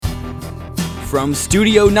from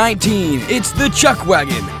Studio 19, it's the Chuck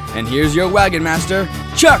Wagon. And here's your wagon master,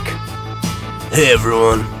 Chuck. Hey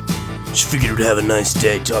everyone. Just figured we'd have a nice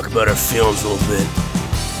day, talk about our films a little bit.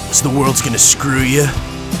 So the world's gonna screw you,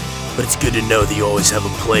 but it's good to know that you always have a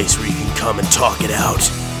place where you can come and talk it out.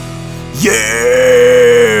 Yeah!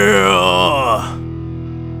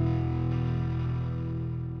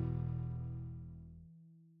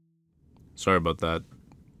 Sorry about that.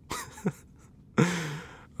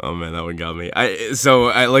 Oh man, that one got me.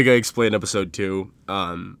 Like I explained in episode 2,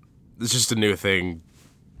 it's just a new thing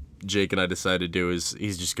Jake and I decided to do. Is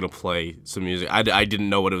he's just gonna play some music. I didn't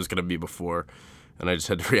know what it was gonna be before, and I just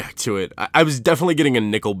had to react to it. I was definitely getting a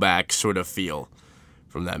Nickelback sort of feel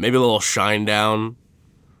from that. Maybe a little Shine Down,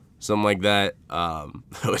 something like that,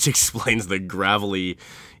 which explains the gravelly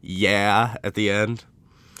yeah at the end.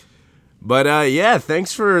 But yeah,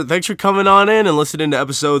 thanks for coming on in and listening to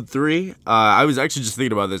episode 3. I was actually just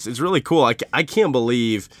thinking about this. It's really cool. I can't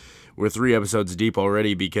believe we're 3 episodes deep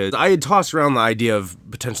already, because I had tossed around the idea of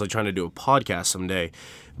potentially trying to do a podcast someday.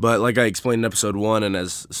 But like I explained in episode 1, and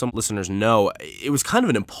as some listeners know, it was kind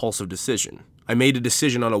of an impulsive decision. I made a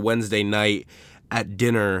decision on a Wednesday night at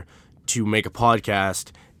dinner to make a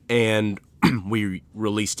podcast, and we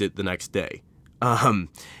released it the next day. I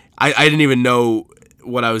didn't even know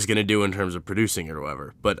what I was going to do in terms of producing it or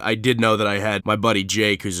whatever, but I did know that I had my buddy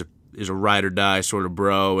Jake, who's a ride or die sort of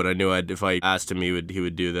bro, and I knew if I asked him, he would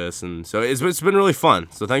do this, and so it's been really fun.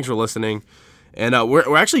 So thanks for listening, and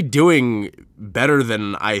we're actually doing better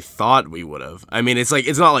than I thought we would have. I mean, it's not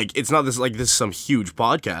this is some huge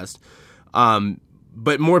podcast,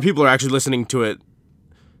 but more people are actually listening to it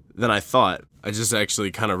than I thought. I just actually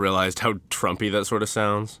kind of realized how Trumpy that sort of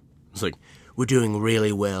sounds. It's like, we're doing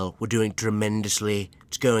really well. We're doing tremendously.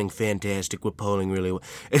 It's going fantastic. We're polling really well.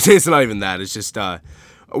 It's not even that. It's just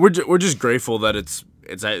we're just grateful that it's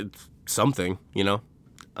something, you know.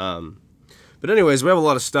 But anyways, we have a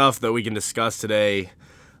lot of stuff that we can discuss today.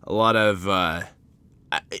 A lot of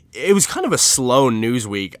it was kind of a slow news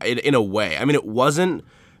week in a way. I mean, it wasn't,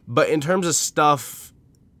 but in terms of stuff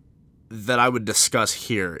that I would discuss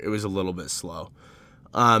here, it was a little bit slow.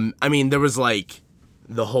 I mean, there was like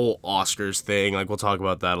the whole Oscars thing, like we'll talk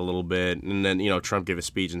about that a little bit, and then, you know, Trump gave a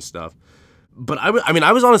speech and stuff. But I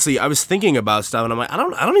was thinking about stuff, and I'm like, I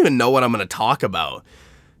don't even know what I'm going to talk about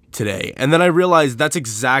today. And then I realized that's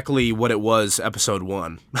exactly what it was episode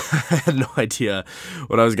 1. I had no idea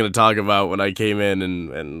what I was going to talk about when I came in,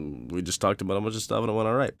 and we just talked about a bunch of stuff, and it went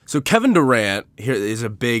all right. So Kevin Durant here is a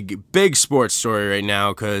big sports story right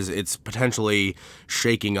now, because it's potentially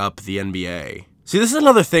shaking up the NBA. See, this is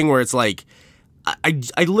another thing where it's like,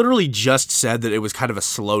 I literally just said that it was kind of a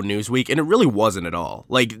slow news week, and it really wasn't at all.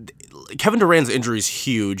 Like, Kevin Durant's injury is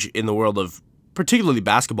huge in the world of particularly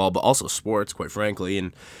basketball, but also sports, quite frankly.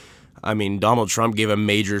 And, I mean, Donald Trump gave a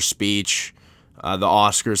major speech. The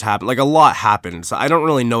Oscars happened. Like, a lot happened. So I don't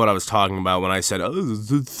really know what I was talking about when I said, oh, it's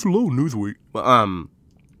a slow news week. But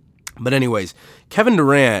anyways, Kevin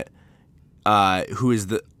Durant, who is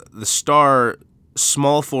the star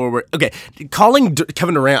small forward. Okay, calling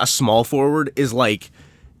Kevin Durant a small forward is like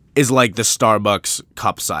the Starbucks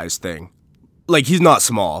cup size thing. Like, he's not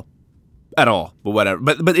small at all, but whatever.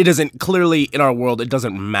 But it doesn't, clearly in our world, it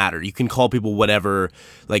doesn't matter. You can call people whatever.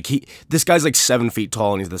 Like, this guy's like 7 feet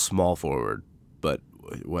tall, and he's the small forward. But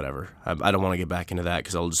whatever. I don't want to get back into that,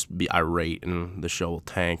 because I'll just be irate and the show will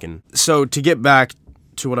tank. And so to get back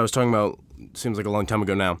to what I was talking about, seems like a long time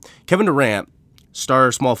ago now. Kevin Durant,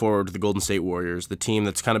 star small forward to the Golden State Warriors, the team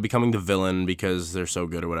that's kind of becoming the villain because they're so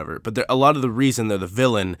good or whatever. But a lot of the reason they're the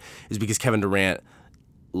villain is because Kevin Durant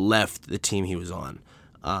left the team he was on,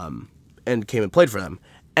 and came and played for them.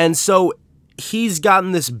 And so he's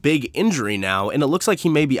gotten this big injury now, and it looks like he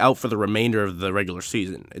may be out for the remainder of the regular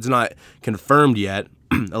season. It's not confirmed yet,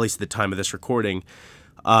 at least at the time of this recording.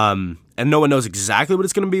 And no one knows exactly what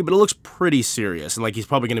it's going to be, but it looks pretty serious. And like, he's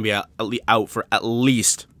probably going to be out for at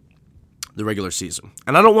least the regular season.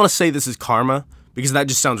 And I don't want to say this is karma, because that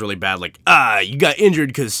just sounds really bad. Like, you got injured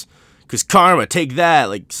because karma, take that,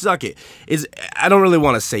 like, suck it. I don't really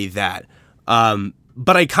want to say that.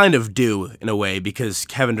 But I kind of do, in a way, because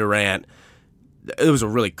Kevin Durant, it was a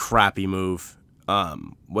really crappy move,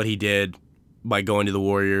 what he did by going to the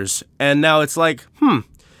Warriors. And now it's like,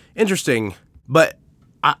 interesting. But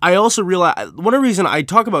I also realize, one of the reasons I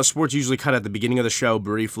talk about sports usually kind of at the beginning of the show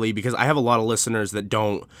briefly, because I have a lot of listeners that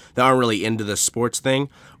aren't really into the sports thing.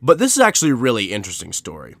 But this is actually a really interesting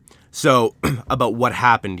story. So, about what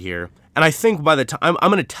happened here. And I think by the time,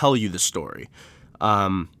 I'm going to tell you the story.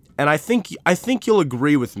 And I think you'll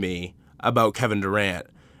agree with me about Kevin Durant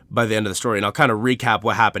by the end of the story. And I'll kind of recap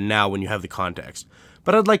what happened now when you have the context.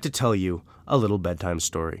 but I'd like to tell you a little bedtime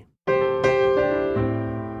story.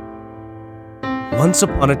 Once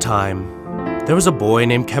upon a time, there was a boy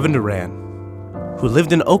named Kevin Durant who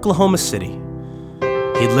lived in Oklahoma City.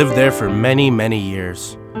 He'd lived there for many, many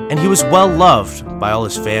years, and he was well loved by all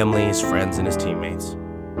his family, his friends, and his teammates.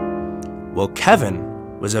 Well,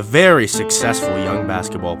 Kevin was a very successful young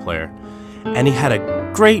basketball player, and he had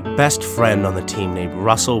a great best friend on the team named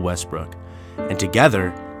Russell Westbrook, and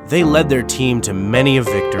together, they led their team to many a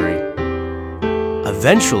victory.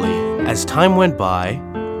 Eventually, as time went by,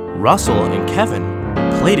 Russell and Kevin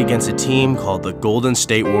played against a team called the Golden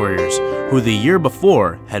State Warriors, who the year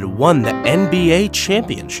before had won the NBA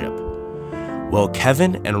championship. Well,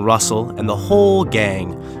 Kevin and Russell and the whole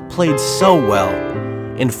gang played so well.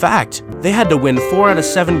 In fact, they had to win 4 out of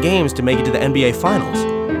 7 games to make it to the NBA Finals,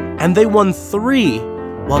 and they won 3,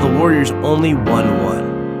 while the Warriors only won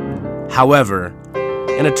 1. However,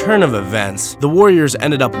 in a turn of events, the Warriors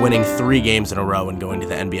ended up winning 3 games in a row and going to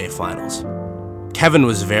the NBA Finals. Kevin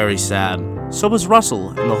was very sad, so was Russell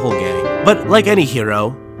and the whole gang. But like any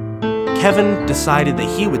hero, Kevin decided that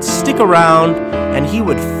he would stick around and he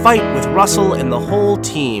would fight with Russell and the whole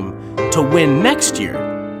team to win next year,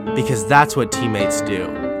 because that's what teammates do.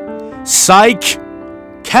 Psych!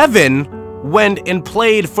 Kevin went and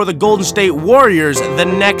played for the Golden State Warriors the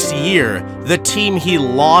next year, the team he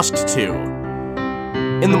lost to,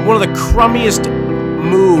 in one of the crummiest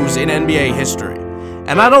moves in NBA history.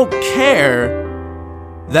 And I don't care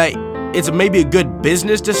that it's maybe a good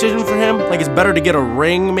business decision for him, like it's better to get a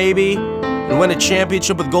ring maybe and win a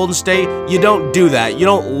championship with Golden State. You don't do that. You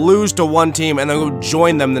don't lose to one team and then go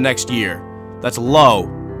join them the next year. That's low.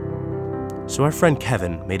 So our friend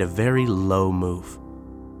Kevin made a very low move.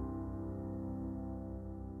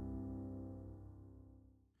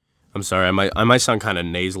 I'm sorry, I might sound kind of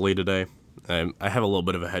nasally today. I have a little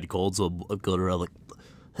bit of a head cold, so I'm going around like,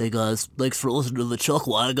 Hey guys, thanks for listening to the Chuck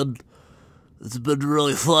Wagon. It's been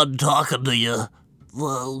really fun talking to you.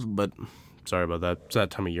 Well, but sorry about that. It's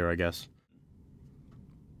that time of year, I guess.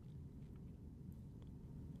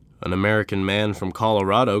 An American man from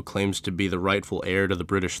Colorado claims to be the rightful heir to the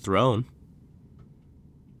British throne.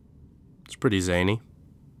 It's pretty zany.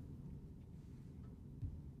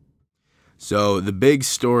 So the big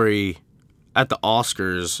story at the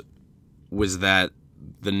Oscars was that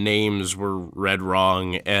the names were read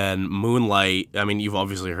wrong, and Moonlight, I mean, you've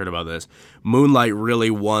obviously heard about this. Moonlight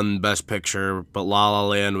really won Best Picture, but La La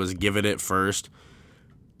Land was given it first.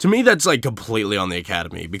 To me, that's like completely on the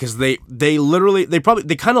Academy, because it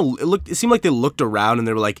seemed like they looked around and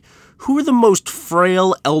they were like, who are the most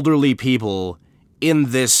frail elderly people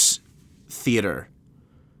in this theater?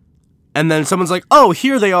 And then someone's like, oh,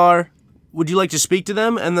 here they are. Would you like to speak to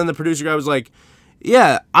them? And then the producer guy was like,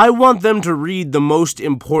 yeah, I want them to read the most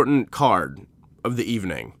important card of the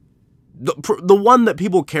evening. The one that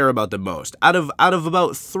people care about the most. Out of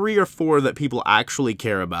about 3 or 4 that people actually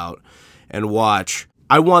care about and watch,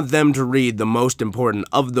 I want them to read the most important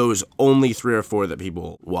of those only 3 or 4 that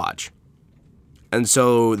people watch. And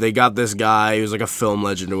so they got this guy who's like a film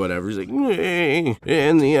legend or whatever. He's like,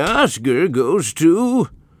 and the Oscar goes to...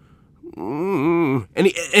 And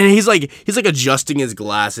he's like adjusting his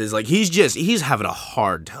glasses, like he's having a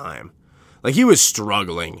hard time, like he was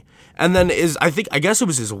struggling. And then I guess it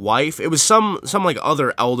was his wife. It was some like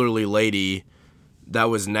other elderly lady that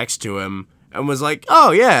was next to him and was like,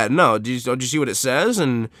 oh yeah, no, did you see what it says?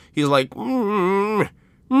 And he's like, meh.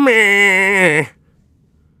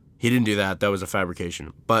 He didn't do that. That was a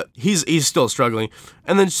fabrication. But he's still struggling.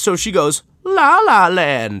 And then so she goes, La La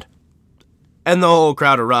Land. And the whole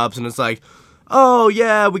crowd erupts, and it's like, oh,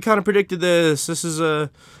 yeah, we kind of predicted this. This is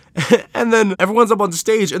a... And then everyone's up on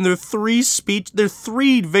stage, and they're 3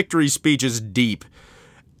 victory speeches deep.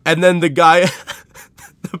 And then the guy...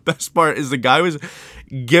 the best part is the guy was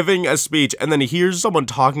giving a speech, and then he hears someone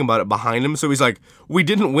talking about it behind him, so he's like, we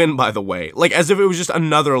didn't win, by the way. Like, as if it was just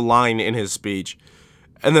another line in his speech.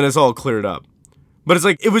 And then it's all cleared up. But it's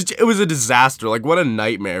like, it was a disaster. Like, what a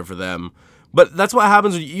nightmare for them. But that's what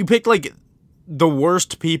happens when you pick, like... the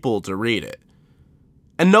worst people to read it.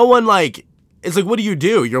 And no one, like, it's like, what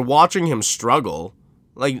do? You're watching him struggle.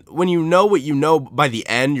 Like, when you know what you know by the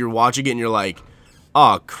end, you're watching it and you're like,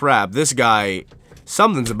 oh crap, this guy,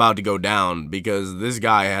 something's about to go down, because this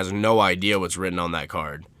guy has no idea what's written on that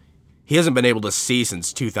card. He hasn't been able to see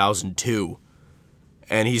since 2002.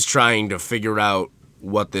 And he's trying to figure out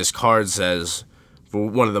what this card says for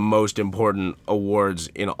one of the most important awards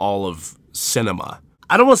in all of cinema.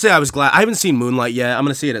 I don't want to say I was glad. I haven't seen Moonlight yet. I'm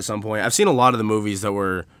going to see it at some point. I've seen a lot of the movies that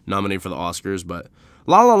were nominated for the Oscars, but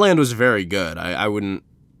La La Land was very good. I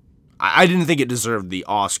I didn't think it deserved the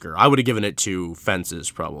Oscar. I would have given it to Fences,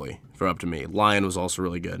 probably, for Up to Me. Lion was also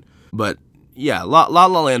really good. But, yeah, La La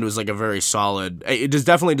Land was, like, a very solid... It just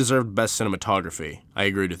definitely deserved best cinematography. I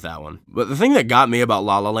agreed with that one. But the thing that got me about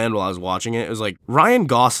La La Land while I was watching it was, like, Ryan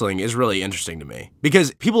Gosling is really interesting to me.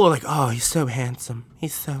 Because people are like, oh, he's so handsome.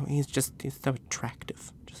 He's so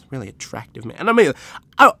attractive. Just really attractive, man. And I mean,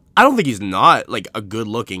 I don't think he's not, like, a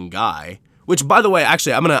good-looking guy. Which, by the way,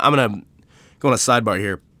 actually, I'm gonna go on a sidebar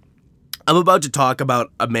here. I'm about to talk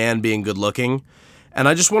about a man being good-looking. And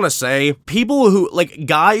I just want to say, people who, like,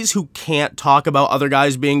 guys who can't talk about other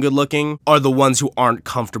guys being good looking are the ones who aren't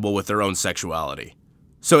comfortable with their own sexuality.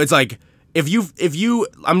 So it's like, this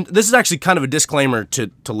is actually kind of a disclaimer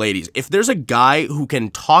to ladies. If there's a guy who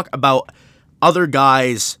can talk about other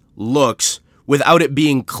guys' looks without it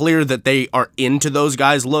being clear that they are into those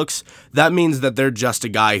guys' looks, that means that they're just a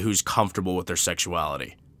guy who's comfortable with their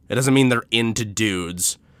sexuality. It doesn't mean they're into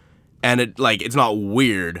dudes. And it's not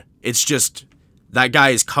weird. It's just... that guy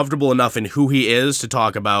is comfortable enough in who he is to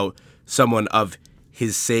talk about someone of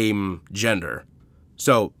his same gender.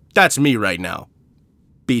 So, that's me right now.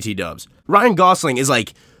 BT dubs. Ryan Gosling is,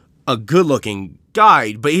 like, a good-looking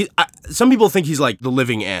guy, but some people think he's, like, the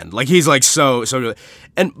living end. Like, he's, like, so good.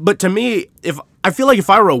 But to me, I feel like if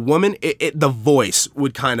I were a woman, the voice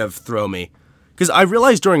would kind of throw me. Because I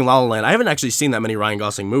realized during La La Land, I haven't actually seen that many Ryan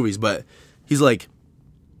Gosling movies, but he's like,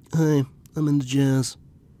 hi, I'm into jazz.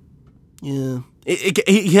 Yeah.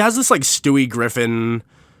 He has this, like, Stewie Griffin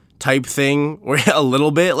type thing, where a little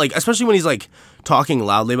bit, like, especially when he's, like, talking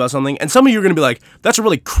loudly about something, and some of you are going to be like, that's a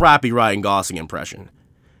really crappy Ryan Gosling impression.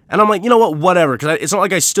 And I'm like, you know what, whatever, because it's not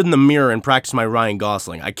like I stood in the mirror and practiced my Ryan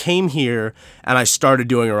Gosling. I came here, and I started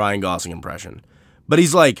doing a Ryan Gosling impression. But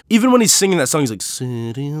he's like, even when he's singing that song, he's like,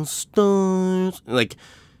 City of Stars, like,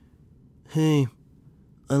 hey,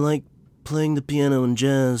 I like playing the piano and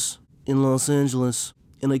jazz in Los Angeles.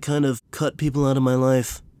 And I kind of cut people out of my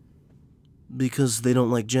life because they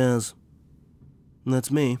don't like jazz. And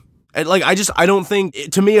that's me. And I don't think,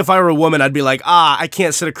 to me, if I were a woman, I'd be like, I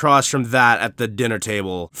can't sit across from that at the dinner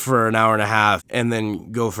table for an hour and a half and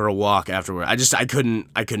then go for a walk afterward. I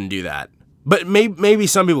couldn't do that. But maybe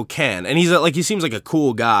some people can. And he seems like a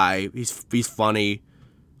cool guy. He's funny.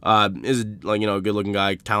 Is, like, you know, a good looking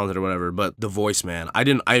guy, talented or whatever. But the voice, man, I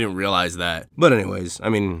didn't realize that. But anyways, I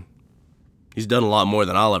mean, he's done a lot more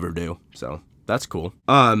than I'll ever do, so that's cool.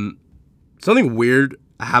 Something weird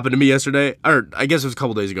happened to me yesterday, or I guess it was a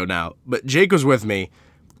couple days ago now, but Jake was with me.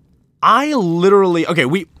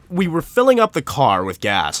 We were filling up the car with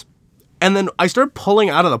gas, and then I started pulling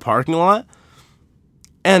out of the parking lot,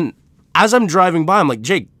 and as I'm driving by, I'm like,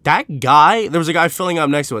 Jake, that guy, there was a guy filling up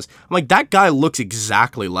next to us, I'm like, that guy looks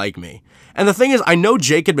exactly like me. And the thing is, I know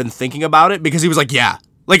Jake had been thinking about it, because he was like, yeah,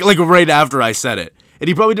 like right after I said it. And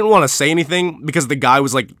he probably didn't want to say anything because the guy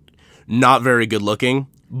was, like, not very good looking.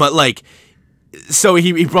 But, like, so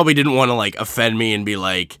he probably didn't want to, like, offend me and be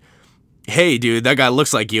like, hey, dude, that guy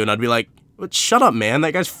looks like you. And I'd be like, shut up, man.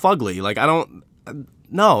 That guy's fugly. Like, I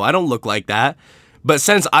don't look like that. But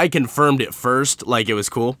since I confirmed it first, like, it was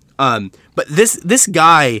cool. But this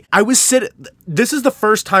guy, this is the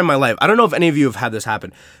first time in my life, I don't know if any of you have had this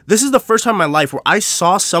happen. This is the first time in my life where I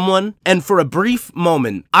saw someone, and for a brief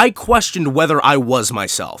moment, I questioned whether I was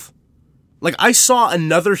myself. Like, I saw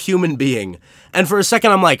another human being, and for a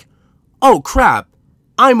second I'm like, oh crap,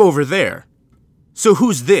 I'm over there. So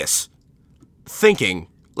who's this? Thinking.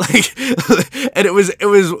 Like, and it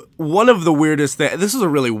was one of the weirdest things. This is a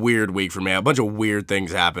really weird week for me. A bunch of weird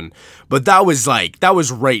things happened. But that was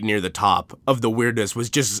right near the top of the weirdness, was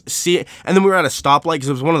just seeing. And then we were at a stoplight, because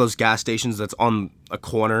it was one of those gas stations that's on a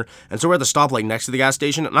corner. And so we're at the stoplight next to the gas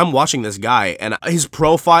station, and I'm watching this guy, and his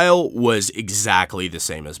profile was exactly the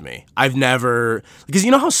same as me. Because you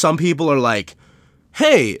know how some people are like,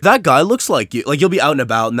 hey, that guy looks like you. Like, you'll be out and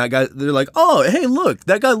about, and they're like, oh, hey, look,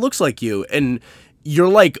 that guy looks like you. And you're,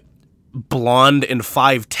 like, blonde and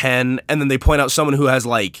 5'10", and then they point out someone who has,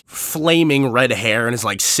 like, flaming red hair and is,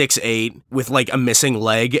 like, 6'8", with, like, a missing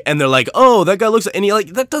leg, and they're like, oh, that guy looks, and you're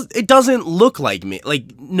like, it doesn't look like me.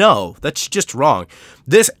 Like, no, that's just wrong.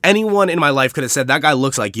 Anyone in my life could have said, that guy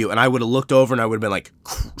looks like you, and I would have looked over and I would have been like,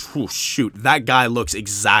 oh, shoot, that guy looks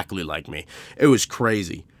exactly like me. It was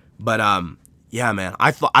crazy. But, yeah, man,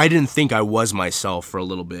 I didn't think I was myself for a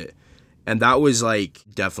little bit, and that was, like,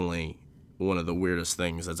 definitely one of the weirdest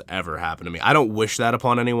things that's ever happened to me. I don't wish that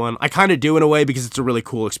upon anyone. I kind of do in a way, because it's a really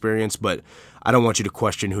cool experience, but I don't want you to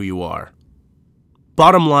question who you are.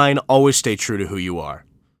 Bottom line, always stay true to who you are.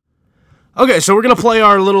 Okay, so we're going to play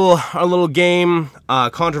our little game,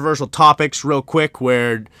 controversial topics real quick,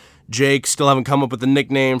 where Jake, still haven't come up with a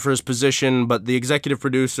nickname for his position, but the executive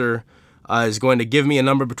producer is going to give me a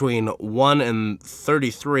number between 1 and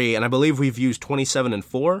 33, and I believe we've used 27 and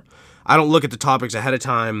 4. I don't look at the topics ahead of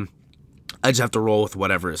time. I just have to roll with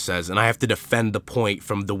whatever it says, and I have to defend the point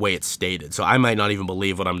from the way it's stated. So I might not even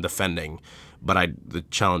believe what I'm defending, but the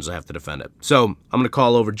challenge is I have to defend it. So I'm going to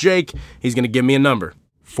call over Jake. He's going to give me a number.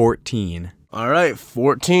 14. All right,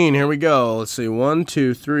 14. Here we go. Let's see. 1,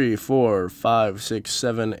 2, 3, 4, 5, 6,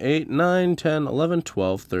 7, 8, 9, 10, 11,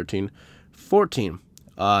 12, 13, 14.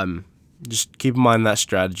 Just keep in mind that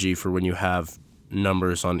strategy for when you have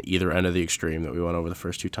numbers on either end of the extreme that we went over the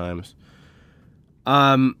first 2 times.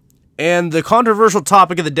 And the controversial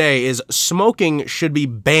topic of the day is smoking should be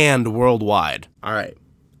banned worldwide. All right.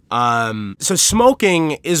 So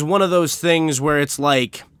smoking is one of those things where it's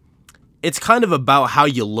like, it's kind of about how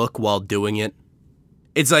you look while doing it.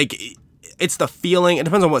 It's like, it's the feeling. It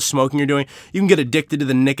depends on what smoking you're doing. You can get addicted to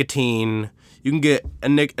the nicotine. You can get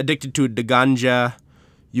addicted to the ganja.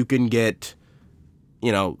 You can get,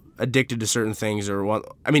 addicted to certain things or what.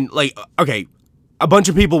 I mean, like, okay, a bunch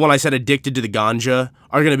of people, when I said addicted to the ganja,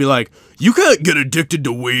 are going to be like, you can't get addicted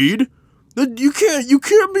to weed. You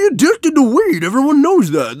can't be addicted to weed. Everyone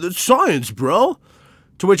knows that. That's science, bro.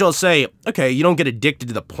 To which I'll say, okay, you don't get addicted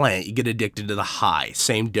to the plant. You get addicted to the high.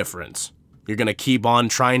 Same difference. You're going to keep on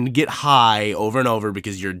trying to get high over and over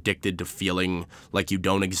because you're addicted to feeling like you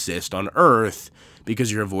don't exist on Earth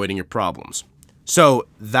because you're avoiding your problems. So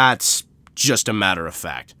that's just a matter of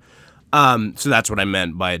fact. So that's what I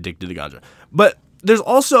meant by addicted to ganja. But there's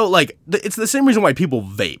also, like, it's the same reason why people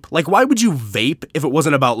vape. Like, why would you vape if it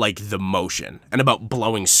wasn't about, like, the motion and about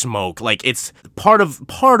blowing smoke? Like, it's part of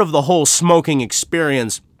the whole smoking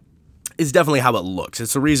experience is definitely how it looks.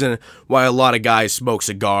 It's the reason why a lot of guys smoke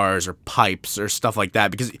cigars or pipes or stuff like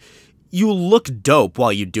that, because you look dope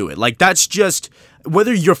while you do it. Like, that's just,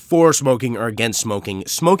 whether you're for smoking or against smoking,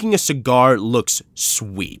 smoking a cigar looks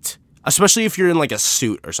sweet. Especially if you're in, like, a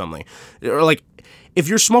suit or something. Or, like, if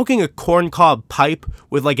you're smoking a corncob pipe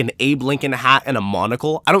with, like, an Abe Lincoln hat and a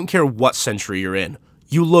monocle, I don't care what century you're in.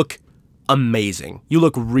 You look amazing. You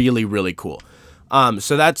look really, really cool.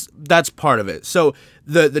 So that's part of it. So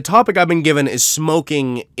the topic I've been given is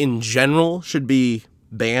smoking in general should be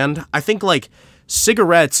banned. I think, like,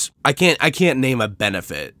 cigarettes, I can't name a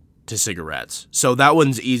benefit to cigarettes. So that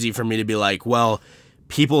one's easy for me to be like, well,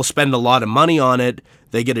 people spend a lot of money on it.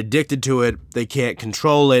 They get addicted to it. They can't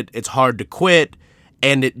control it. It's hard to quit.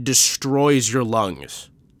 And it destroys your lungs.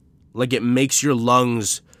 Like, it makes your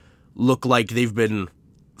lungs look like they've been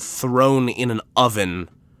thrown in an oven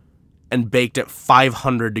and baked at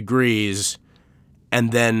 500 degrees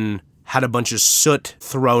and then had a bunch of soot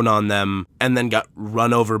thrown on them and then got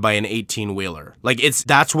run over by an 18-wheeler. Like,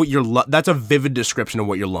 that's a vivid description of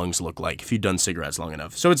what your lungs look like if you've done cigarettes long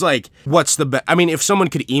enough. So it's like, what's if someone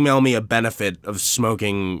could email me a benefit of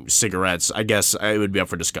smoking cigarettes, I guess I would be up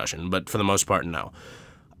for discussion, but for the most part, no.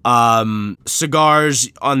 Cigars,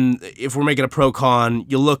 if we're making a pro-con,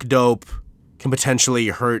 you look dope, can potentially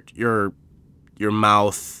hurt your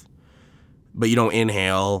mouth, but you don't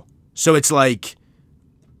inhale. So it's like,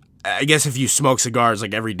 I guess if you smoke cigars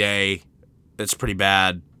like every day, that's pretty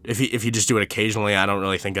bad. If you just do it occasionally, I don't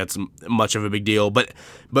really think that's much of a big deal. But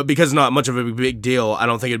because it's not much of a big deal, I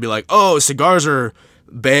don't think it'd be like, oh, cigars are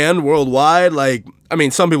banned worldwide. Like, I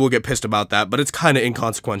mean, some people get pissed about that, but it's kind of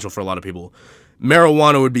inconsequential for a lot of people.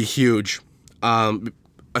 Marijuana would be huge, a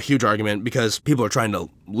huge argument, because people are trying to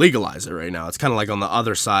legalize it right now. It's kind of like on the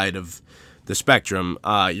other side of the spectrum.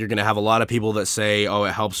 You're going to have a lot of people that say, oh,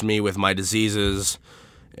 it helps me with my diseases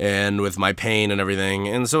and with my pain and everything.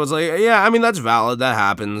 And so it's like, yeah, I mean, that's valid. That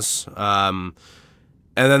happens. And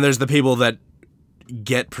then there's the people that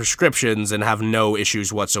get prescriptions and have no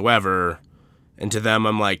issues whatsoever. And to them,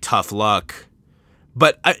 I'm like, tough luck.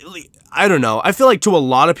 But I don't know. I feel like to a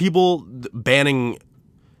lot of people, banning...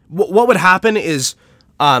 What would happen is,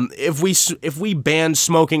 if we banned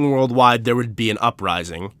smoking worldwide, there would be an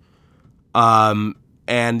uprising.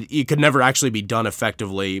 And it could never actually be done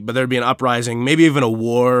effectively, but there'd be an uprising, maybe even a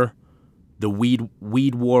war. The weed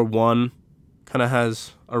war 1 kind of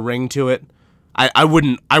has a ring to it. I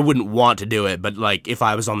wouldn't want to do it, but, like, if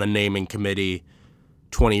I was on the naming committee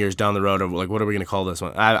 20 years down the road of, like, what are we going to call this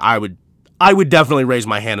one? I would definitely raise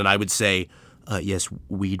my hand and I would say, yes,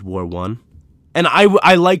 Weed War 1. And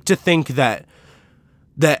I like to think that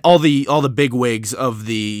all the bigwigs of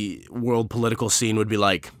the world political scene would be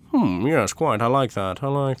like, yes, quite, I like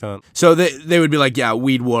that. So they would be like, yeah,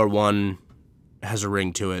 Weed War 1 has a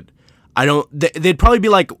ring to it. They'd probably be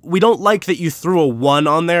like, we don't like that you threw a 1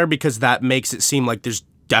 on there because that makes it seem like there's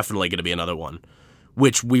definitely going to be another one.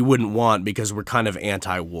 which we wouldn't want because we're kind of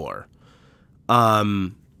anti-war.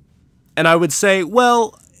 And I would say,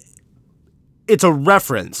 well, it's a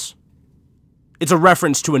reference. It's a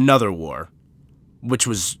reference to another war, which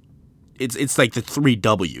was, it's like the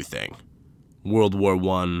 3W thing. World War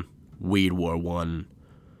I, Weed War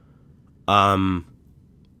I.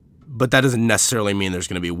 But that doesn't necessarily mean there's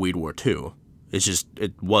going to be a Weed War II. It's just,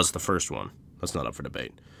 it was the first one. That's not up for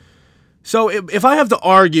debate. So if I have to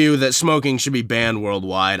argue that smoking should be banned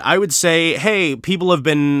worldwide, I would say, hey,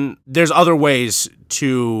 there's other ways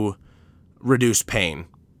to reduce pain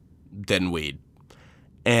than weed.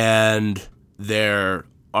 And there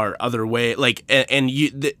are other ways,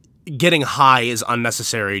 getting high is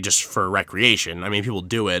unnecessary just for recreation. I mean, people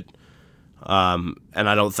do it. And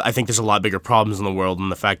I think there's a lot bigger problems in the world than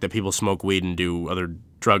the fact that people smoke weed and do other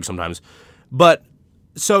drugs sometimes. But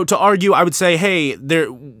so to argue, I would say, hey,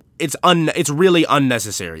 it's really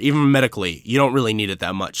unnecessary, even medically. You don't really need it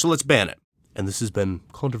that much, so let's ban it. And this has been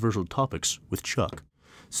Controversial Topics with Chuck.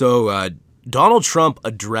 So Donald Trump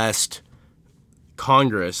addressed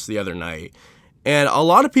Congress the other night, and a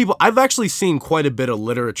lot of people, I've actually seen quite a bit of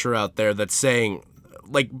literature out there that's saying,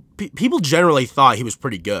 like, people generally thought he was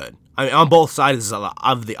pretty good. I mean, on both sides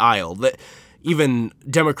of the aisle. That even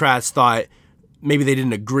Democrats thought maybe they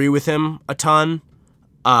didn't agree with him a ton.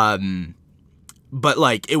 But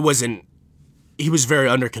like, he was very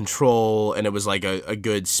under control, and it was like a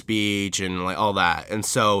good speech and like all that. And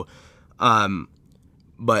so,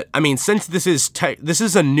 but I mean, since this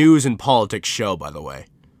is a news and politics show, by the way,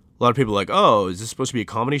 a lot of people are like, oh, is this supposed to be a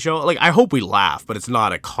comedy show? Like, I hope we laugh, but it's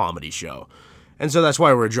not a comedy show. And so that's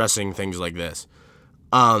why we're addressing things like this.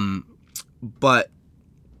 But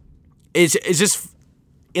it's just,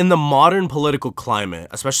 in the modern political climate,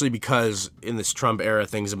 especially because in this Trump era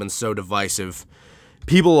things have been so divisive,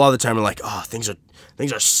 people all the time are like, oh, things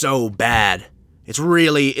are so bad. It's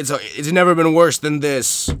never been worse than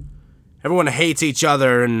this. Everyone hates each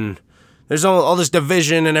other, and there's all this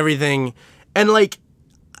division and everything. And like,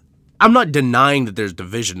 I'm not denying that there's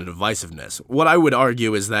division and divisiveness. What I would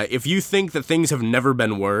argue is that if you think that things have never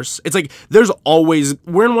been worse, it's like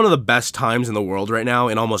we're in one of the best times in the world right now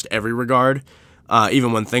in almost every regard.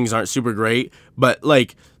 Even when things aren't super great. But,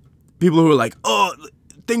 like, people who are like, oh,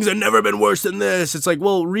 things have never been worse than this. It's like,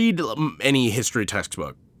 well, read any history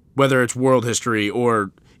textbook, whether it's world history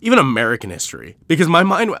or even American history. Because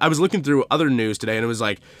I was looking through other news today, and it was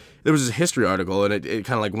like, there was this history article, and it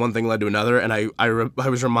kind of like one thing led to another, and I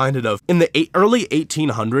was reminded of, in the early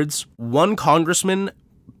 1800s, one congressman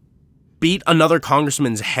beat another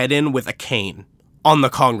congressman's head in with a cane on the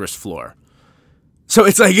Congress floor. So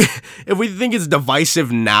it's like, if we think it's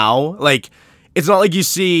divisive now, like, it's not like you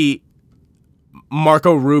see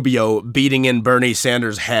Marco Rubio beating in Bernie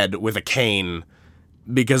Sanders' head with a cane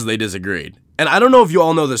because they disagreed. And I don't know if you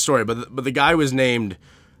all know this story, but the guy was named,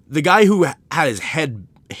 the guy who had his head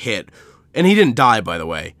hit, and he didn't die, by the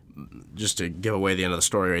way, just to give away the end of the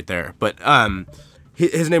story right there. But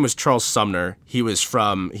his name was Charles Sumner. He was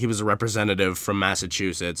a representative from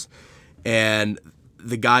Massachusetts, and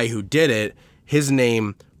the guy who did it, his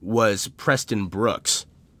name was Preston Brooks,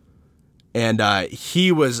 and he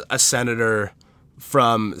was a senator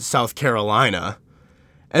from South Carolina.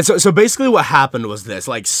 And so basically what happened was this,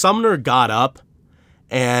 like, Sumner got up,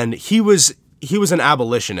 and he was an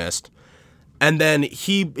abolitionist, and then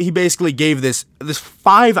he basically gave this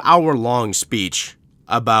 5-hour-long speech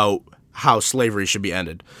about how slavery should be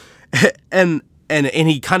ended. and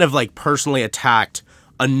he kind of like personally attacked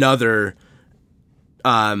another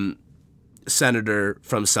senator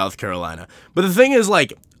from South Carolina. But the thing is,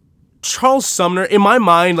 like, Charles Sumner, in my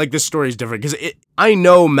mind, like, this story is different because I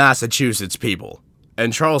know Massachusetts people,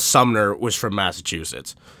 and Charles Sumner was from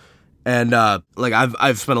Massachusetts, and like,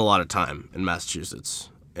 I've spent a lot of time in Massachusetts,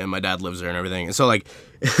 and my dad lives there and everything, and so, like,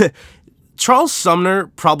 Charles Sumner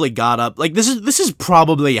probably got up, like, this is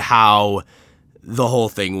probably how the whole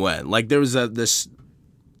thing went. Like, there was the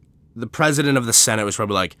president of the Senate was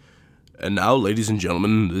probably like, and now, ladies and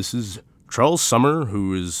gentlemen, this is Charles Sumner,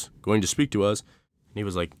 who is going to speak to us. And he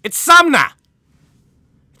was like, it's Sumner!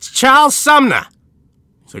 It's Charles Sumner!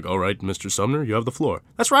 He's like, all right, Mr. Sumner, you have the floor.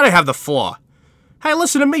 That's right, I have the floor. Hey,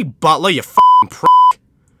 listen to me, Butler, you f***ing prick.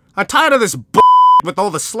 I'm tired of this with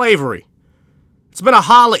all the slavery. It's been a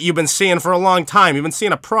harlot you've been seeing for a long time. You've been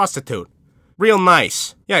seeing a prostitute. Real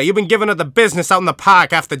nice. Yeah, you've been giving her the business out in the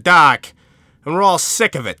park after dark, and we're all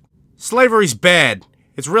sick of it. Slavery's bad.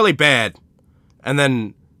 It's really bad. And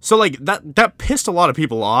then, so, like, that pissed a lot of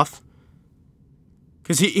people off.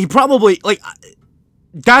 Because he probably, like,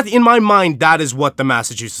 that, in my mind, that is what the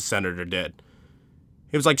Massachusetts senator did.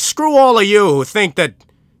 He was like, screw all of you who think that,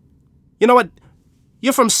 you know what,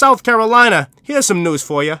 you're from South Carolina. Here's some news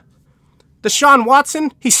for you. Deshaun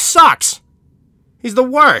Watson, he sucks. He's the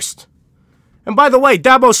worst. And by the way,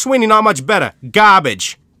 Dabo Swinney not much better.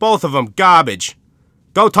 Garbage. Both of them, garbage.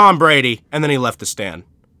 Go Tom Brady. And then he left the stand.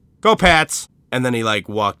 Go Pats. And then he,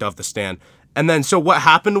 walked off the stand. And then, so what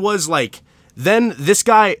happened was, then this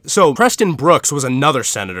guy, so Preston Brooks was another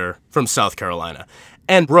senator from South Carolina.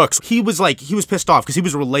 And Brooks, he was pissed off because he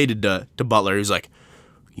was related to Butler. He was like,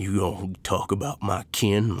 you don't talk about my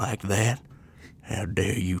kin like that? How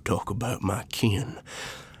dare you talk about my kin?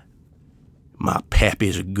 My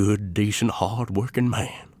pappy's a good, decent, hard-working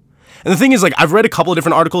man. And the thing is, I've read a couple of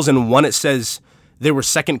different articles, and in one it says they were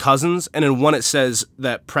second cousins, and in one it says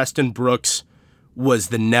that Preston Brooks was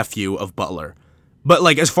the nephew of Butler. But,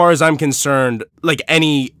 as far as I'm concerned,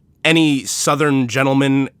 any Southern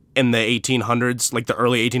gentleman in the 1800s, the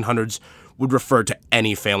early 1800s, would refer to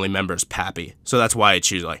any family member as pappy. So that's why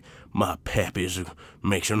it's usually my pappy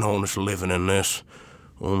makes an honest living in this,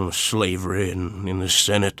 on slavery and in the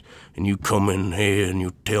Senate, and you come in here and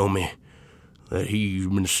you tell me that he's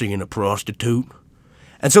been seeing a prostitute.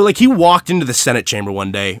 And so, he walked into the Senate chamber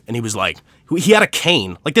one day, and he was he had a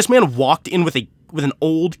cane. This man walked in with an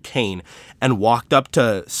old cane and walked up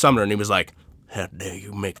to Sumner, and he was like, how dare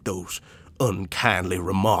you make those unkindly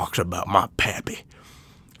remarks about my pappy?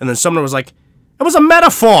 And then Sumner was like, it was a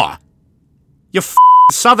metaphor! You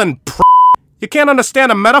Southern You can't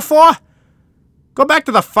understand a metaphor? Go back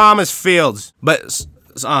to the farmer's fields. But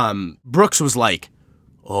Brooks was like,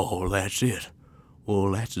 oh, that's it.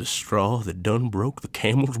 Well, that's the straw that done broke the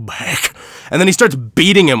camel's back. And then he starts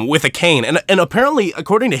beating him with a cane. And apparently,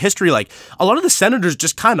 according to history, a lot of the senators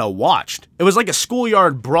just kind of watched. It was like a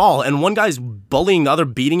schoolyard brawl, and one guy's bullying the other,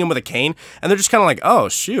 beating him with a cane. And they're just kind of like, oh,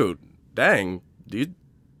 shoot, dang, do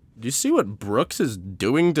you see what Brooks is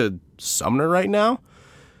doing to Sumner right now?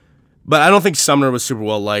 But I don't think Sumner was super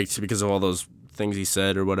well liked because of all those things he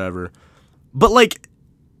said or whatever. But,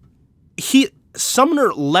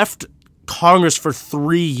 Sumner left Congress for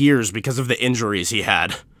 3 years because of the injuries he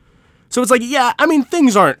had. So it's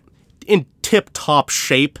things aren't in tip-top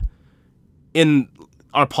shape in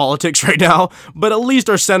our politics right now, but at least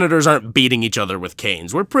our senators aren't beating each other with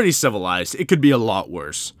canes. We're pretty civilized. It could be a lot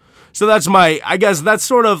worse. So that's that's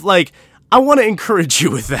sort of I want to encourage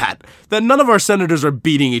you with that none of our senators are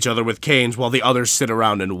beating each other with canes while the others sit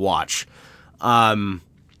around and watch. And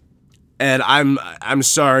I'm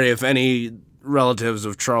sorry if any relatives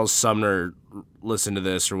of Charles Sumner listen to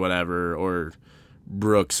this or whatever, or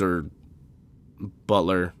Brooks or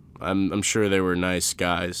Butler. I'm sure they were nice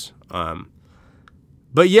guys.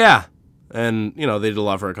 But yeah, and they did a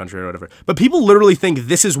lot for our country or whatever. But people literally think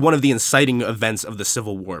this is one of the inciting events of the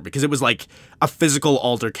Civil War because it was a physical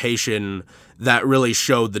altercation that really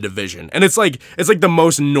showed the division. And it's the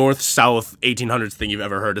most north-south 1800s thing you've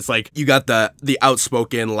ever heard. It's you got the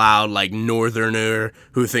outspoken, loud, northerner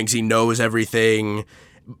who thinks he knows everything,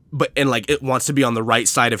 but it wants to be on the right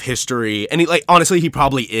side of history. And he honestly he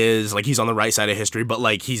probably is, he's on the right side of history,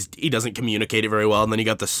 but he doesn't communicate it very well. And then you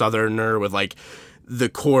got the southerner with the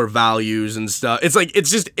core values and stuff.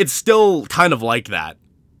 It's still kind of like that,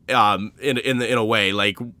 in a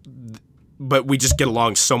way, but we just get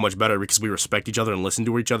along so much better because we respect each other and listen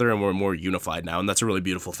to each other, and we're more unified now, and that's a really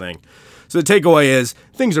beautiful thing. So the takeaway is,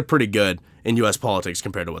 things are pretty good in U.S. politics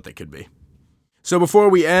compared to what they could be. So before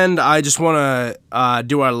we end, I just want to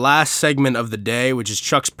do our last segment of the day, which is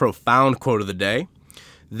Chuck's profound quote of the day.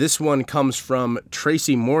 This one comes from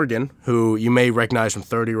Tracy Morgan, who you may recognize from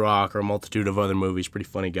 30 Rock or a multitude of other movies. Pretty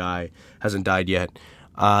funny guy. Hasn't died yet.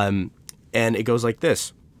 And it goes like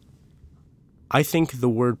this. I think the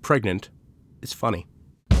word pregnant is funny.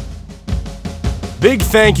 Big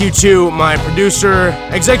thank you to my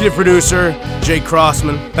executive producer, Jake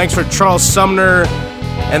Crossman. Thanks for Charles Sumner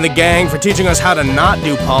and the gang for teaching us how to not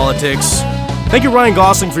do politics. Thank you, Ryan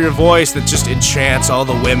Gosling, for your voice that just enchants all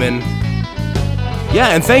the women.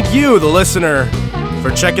 Yeah, and thank you, the listener,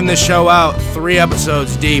 for checking this show out 3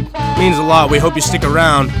 episodes deep. It means a lot. We hope you stick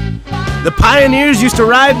around. The pioneers used to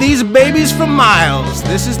ride these babies for miles.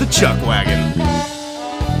 This is the Chuck Wagon.